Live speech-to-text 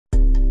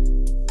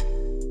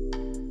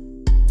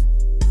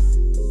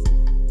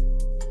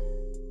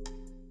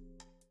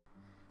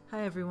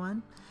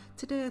everyone.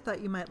 Today I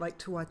thought you might like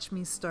to watch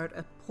me start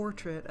a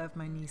portrait of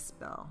my niece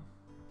Belle.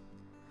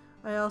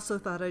 I also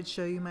thought I'd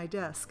show you my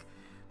desk.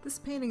 This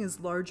painting is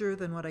larger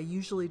than what I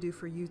usually do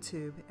for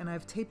YouTube, and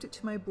I've taped it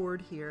to my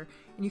board here,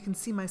 and you can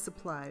see my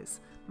supplies.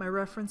 My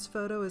reference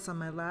photo is on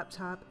my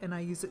laptop, and I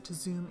use it to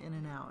zoom in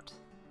and out.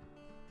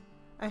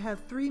 I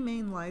have three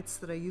main lights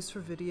that I use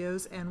for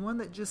videos, and one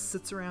that just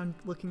sits around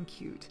looking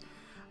cute.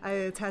 I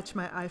attach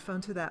my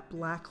iPhone to that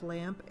black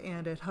lamp,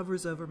 and it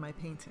hovers over my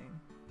painting.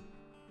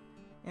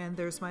 And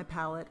there's my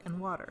palette and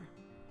water.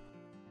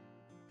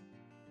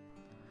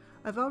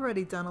 I've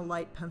already done a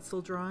light pencil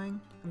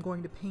drawing. I'm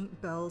going to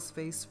paint Belle's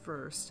face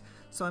first,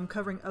 so I'm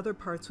covering other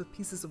parts with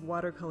pieces of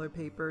watercolor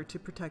paper to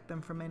protect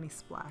them from any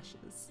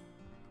splashes.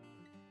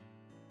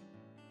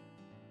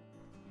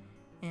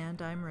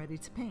 And I'm ready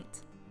to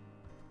paint.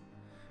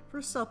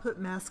 First, I'll put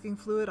masking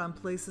fluid on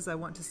places I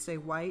want to stay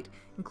white,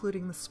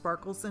 including the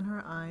sparkles in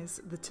her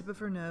eyes, the tip of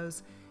her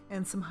nose,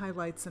 and some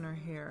highlights in her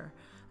hair.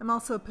 I'm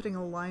also putting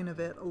a line of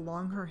it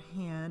along her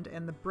hand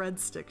and the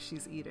breadstick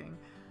she's eating.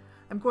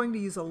 I'm going to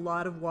use a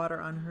lot of water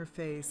on her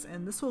face,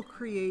 and this will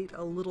create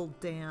a little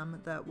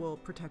dam that will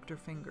protect her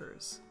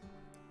fingers.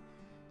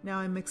 Now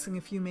I'm mixing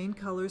a few main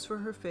colors for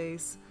her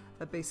face,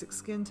 a basic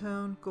skin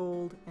tone,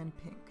 gold, and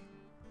pink.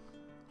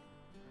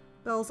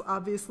 Belle's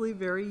obviously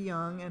very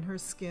young and her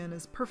skin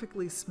is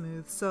perfectly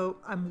smooth, so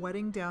I'm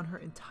wetting down her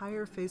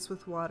entire face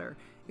with water,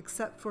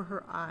 except for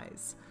her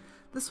eyes.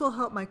 This will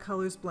help my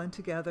colors blend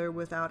together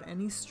without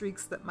any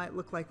streaks that might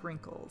look like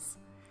wrinkles.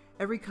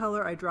 Every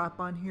color I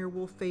drop on here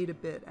will fade a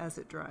bit as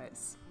it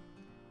dries.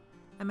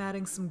 I'm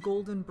adding some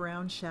golden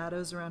brown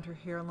shadows around her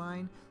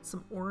hairline,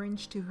 some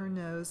orange to her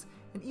nose,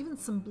 and even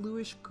some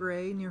bluish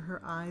gray near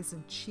her eyes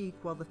and cheek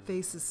while the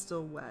face is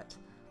still wet.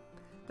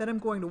 Then I'm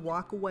going to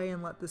walk away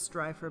and let this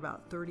dry for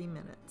about 30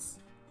 minutes.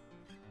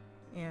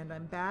 And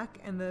I'm back,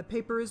 and the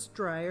paper is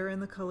drier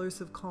and the colors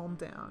have calmed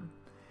down.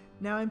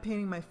 Now I'm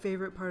painting my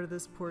favorite part of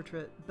this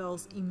portrait,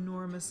 Belle's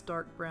enormous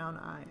dark brown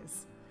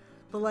eyes.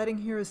 The lighting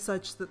here is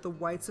such that the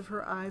whites of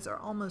her eyes are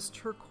almost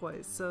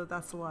turquoise, so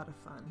that's a lot of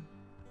fun.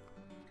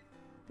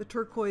 The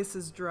turquoise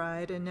is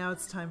dried, and now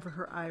it's time for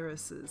her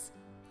irises.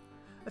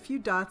 A few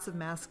dots of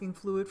masking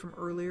fluid from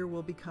earlier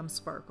will become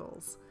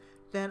sparkles.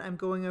 Then I'm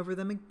going over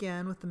them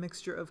again with the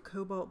mixture of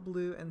cobalt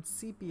blue and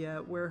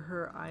sepia where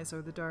her eyes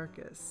are the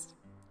darkest.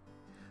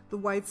 The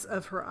whites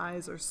of her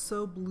eyes are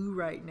so blue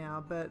right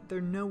now, but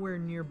they're nowhere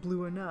near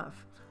blue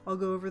enough. I'll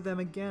go over them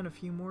again a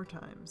few more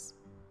times.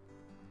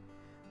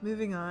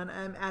 Moving on,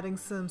 I'm adding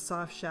some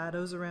soft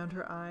shadows around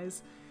her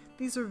eyes.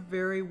 These are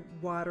very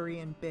watery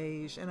and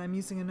beige, and I'm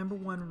using a No.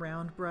 1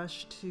 round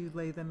brush to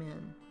lay them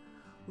in.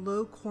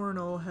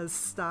 Loew-Cornell has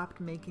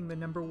stopped making the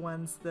No.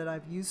 1s that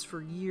I've used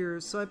for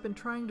years, so I've been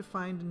trying to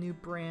find a new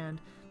brand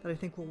that I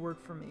think will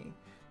work for me.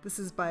 This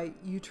is by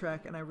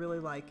Utrecht, and I really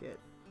like it.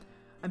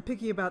 I'm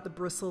picky about the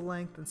bristle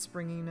length and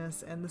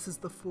springiness, and this is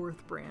the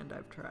 4th brand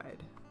I've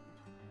tried.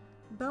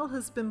 Belle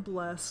has been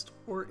blessed,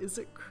 or is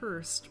it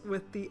cursed,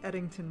 with the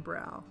Eddington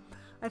brow.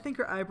 I think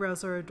her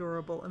eyebrows are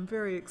adorable and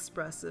very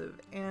expressive,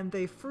 and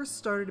they first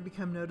started to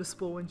become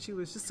noticeable when she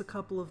was just a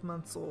couple of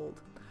months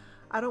old.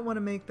 I don't want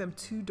to make them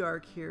too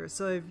dark here,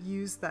 so I've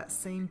used that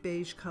same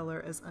beige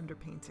color as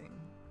underpainting.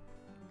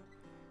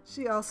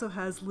 She also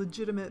has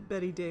legitimate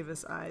Betty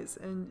Davis eyes,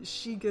 and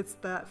she gets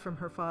that from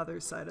her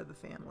father's side of the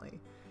family.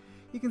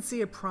 You can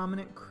see a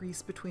prominent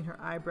crease between her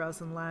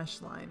eyebrows and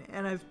lash line,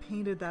 and I've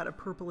painted that a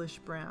purplish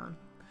brown.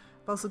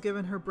 I've also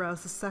given her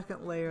brows a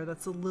second layer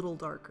that's a little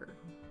darker.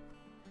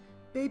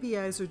 Baby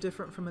eyes are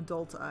different from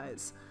adult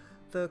eyes.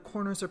 The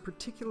corners are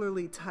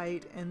particularly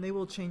tight, and they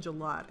will change a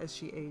lot as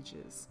she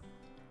ages.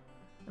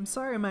 I'm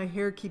sorry my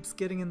hair keeps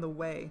getting in the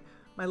way.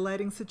 My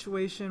lighting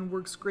situation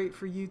works great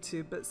for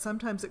YouTube, but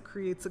sometimes it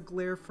creates a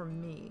glare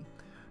from me.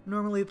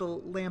 Normally the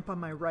lamp on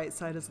my right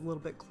side is a little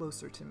bit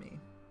closer to me.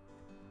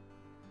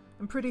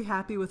 I'm pretty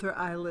happy with her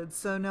eyelids,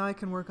 so now I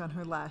can work on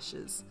her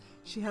lashes.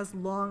 She has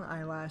long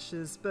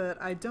eyelashes, but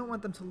I don't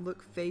want them to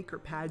look fake or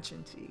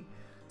pageanty.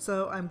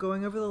 So I'm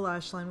going over the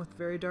lash line with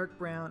very dark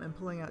brown and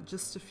pulling out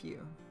just a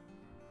few.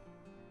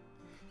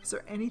 Is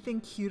there anything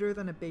cuter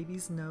than a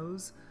baby's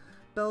nose?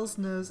 Belle's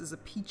nose is a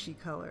peachy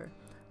color.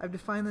 I've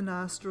defined the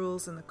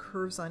nostrils and the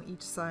curves on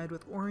each side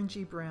with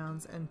orangey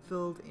browns and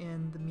filled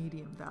in the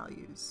medium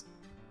values.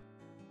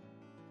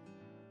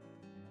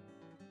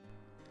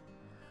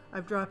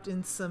 I've dropped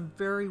in some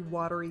very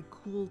watery,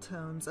 cool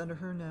tones under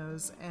her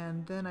nose,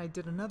 and then I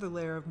did another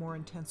layer of more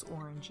intense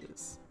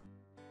oranges.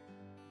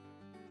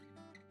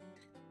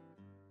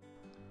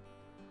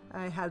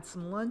 I had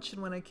some lunch,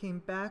 and when I came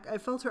back, I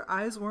felt her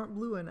eyes weren't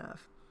blue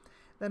enough.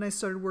 Then I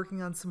started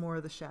working on some more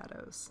of the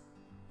shadows.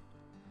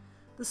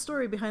 The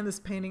story behind this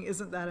painting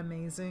isn't that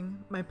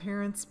amazing. My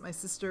parents, my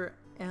sister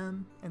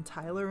Em, and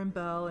Tyler and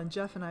Belle, and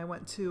Jeff and I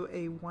went to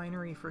a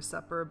winery for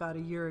supper about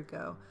a year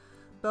ago.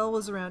 Belle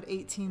was around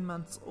 18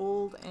 months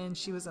old, and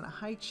she was in a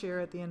high chair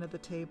at the end of the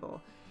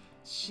table.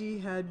 She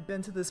had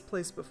been to this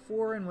place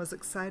before and was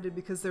excited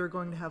because they were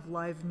going to have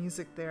live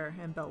music there,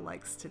 and Belle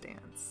likes to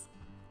dance.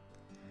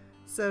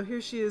 So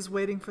here she is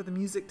waiting for the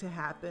music to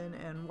happen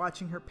and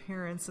watching her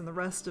parents and the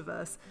rest of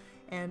us,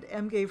 and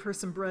Em gave her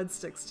some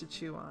breadsticks to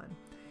chew on.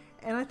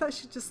 And I thought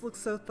she just looked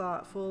so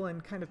thoughtful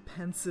and kind of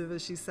pensive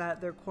as she sat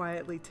there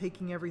quietly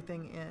taking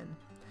everything in.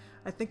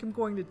 I think I'm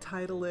going to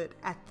title it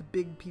At the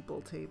Big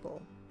People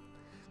Table.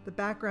 The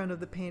background of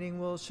the painting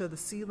will show the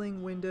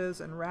ceiling,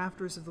 windows, and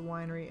rafters of the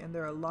winery, and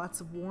there are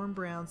lots of warm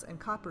browns and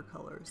copper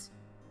colors.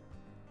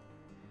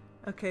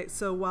 Okay,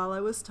 so while I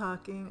was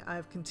talking,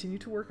 I've continued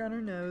to work on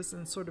her nose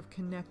and sort of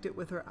connect it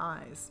with her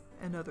eyes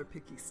and other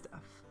picky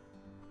stuff.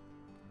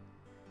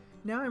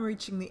 Now I'm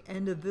reaching the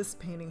end of this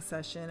painting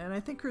session, and I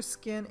think her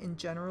skin in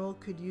general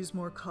could use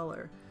more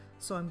color.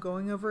 So I'm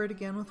going over it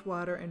again with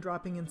water and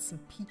dropping in some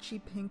peachy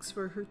pinks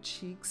for her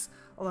cheeks,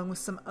 along with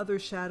some other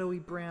shadowy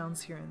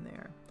browns here and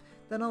there.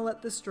 Then I'll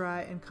let this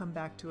dry and come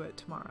back to it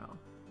tomorrow.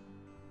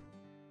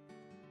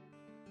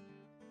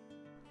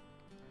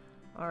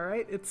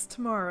 Alright, it's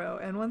tomorrow,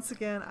 and once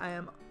again I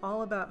am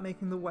all about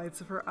making the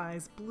whites of her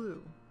eyes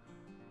blue.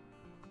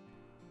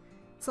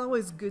 It's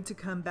always good to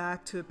come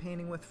back to a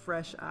painting with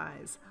fresh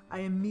eyes. I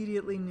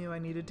immediately knew I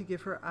needed to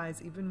give her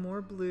eyes even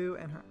more blue,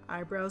 and her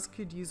eyebrows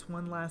could use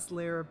one last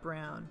layer of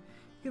brown.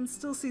 You can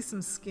still see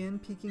some skin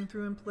peeking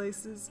through in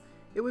places.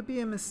 It would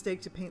be a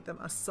mistake to paint them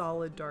a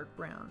solid dark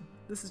brown.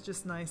 This is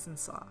just nice and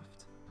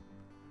soft.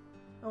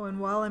 Oh, and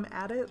while I'm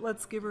at it,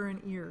 let's give her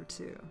an ear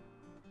too.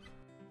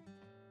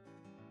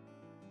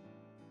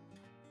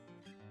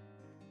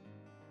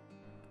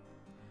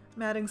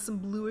 I'm adding some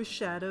bluish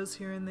shadows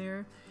here and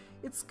there.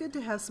 It's good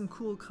to have some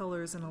cool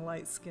colors in a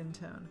light skin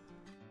tone.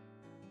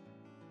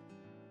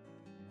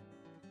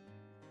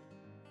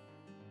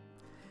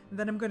 And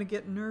then I'm going to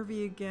get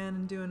nervy again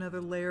and do another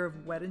layer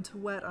of wet into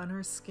wet on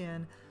her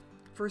skin,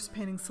 first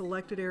painting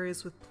selected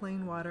areas with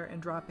plain water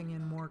and dropping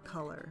in more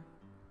color.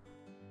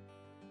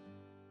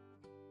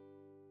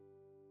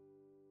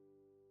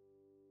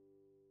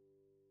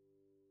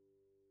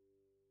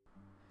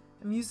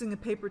 I'm using a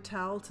paper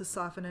towel to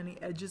soften any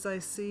edges I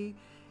see,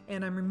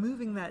 and I'm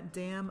removing that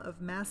dam of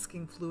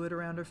masking fluid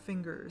around her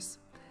fingers.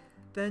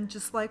 Then,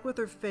 just like with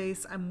her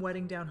face, I'm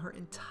wetting down her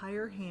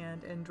entire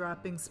hand and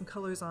dropping some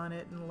colors on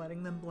it and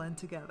letting them blend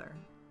together.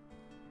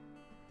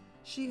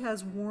 She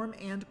has warm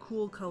and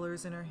cool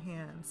colors in her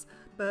hands,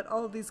 but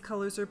all of these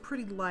colors are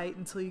pretty light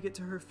until you get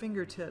to her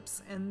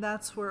fingertips, and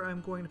that's where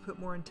I'm going to put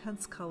more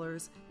intense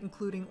colors,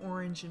 including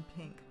orange and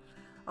pink.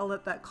 I'll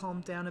let that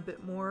calm down a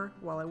bit more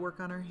while I work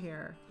on her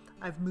hair.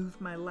 I've moved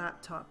my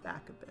laptop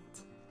back a bit.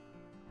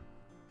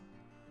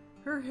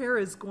 Her hair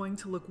is going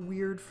to look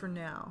weird for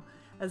now.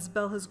 As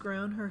Belle has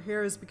grown, her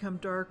hair has become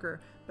darker,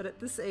 but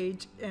at this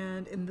age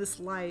and in this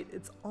light,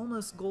 it's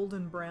almost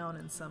golden brown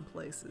in some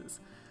places.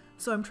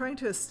 So I'm trying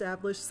to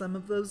establish some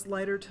of those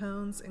lighter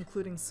tones,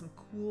 including some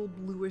cool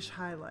bluish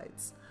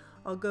highlights.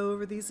 I'll go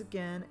over these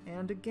again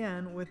and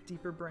again with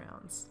deeper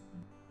browns.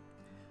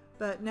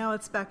 But now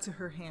it's back to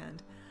her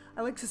hand.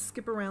 I like to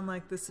skip around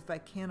like this if I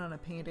can on a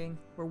painting,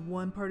 where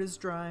one part is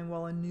drying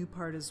while a new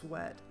part is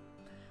wet.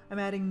 I'm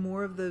adding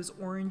more of those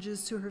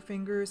oranges to her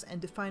fingers and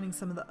defining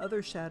some of the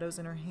other shadows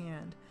in her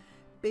hand.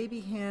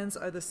 Baby hands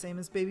are the same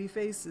as baby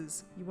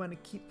faces. You want to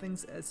keep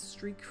things as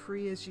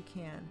streak-free as you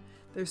can.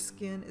 Their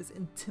skin is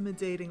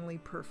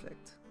intimidatingly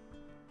perfect.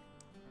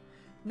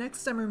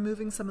 Next, I'm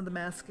removing some of the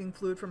masking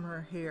fluid from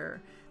her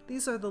hair.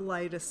 These are the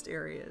lightest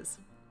areas.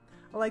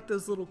 I like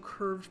those little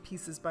curved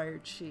pieces by her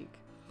cheek.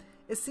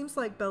 It seems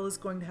like Belle is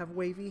going to have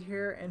wavy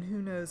hair, and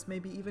who knows,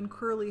 maybe even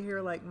curly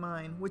hair like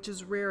mine, which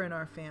is rare in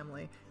our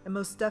family, and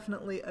most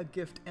definitely a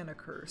gift and a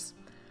curse.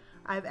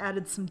 I've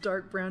added some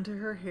dark brown to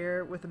her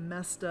hair with a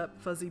messed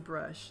up fuzzy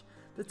brush.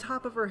 The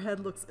top of her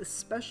head looks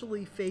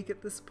especially fake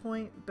at this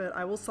point, but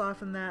I will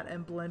soften that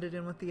and blend it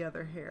in with the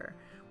other hair.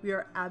 We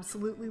are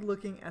absolutely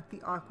looking at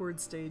the awkward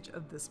stage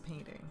of this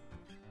painting.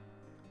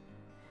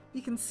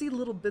 You can see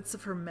little bits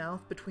of her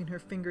mouth between her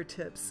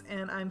fingertips,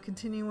 and I'm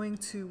continuing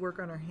to work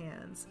on her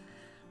hands.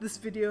 This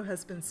video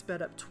has been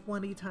sped up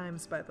 20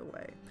 times, by the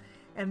way.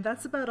 And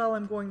that's about all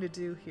I'm going to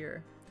do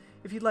here.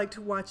 If you'd like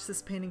to watch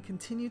this painting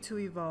continue to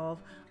evolve,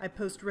 I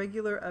post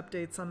regular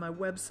updates on my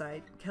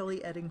website,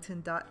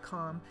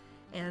 kellyeddington.com,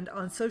 and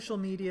on social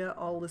media,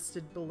 all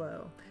listed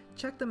below.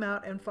 Check them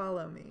out and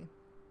follow me.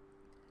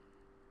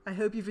 I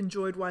hope you've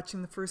enjoyed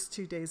watching the first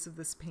 2 days of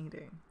this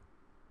painting.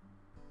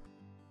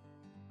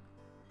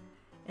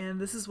 And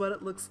this is what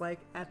it looks like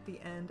at the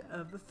end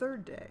of the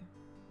third day.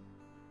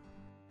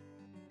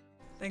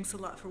 Thanks a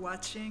lot for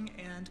watching,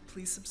 and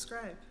please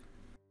subscribe.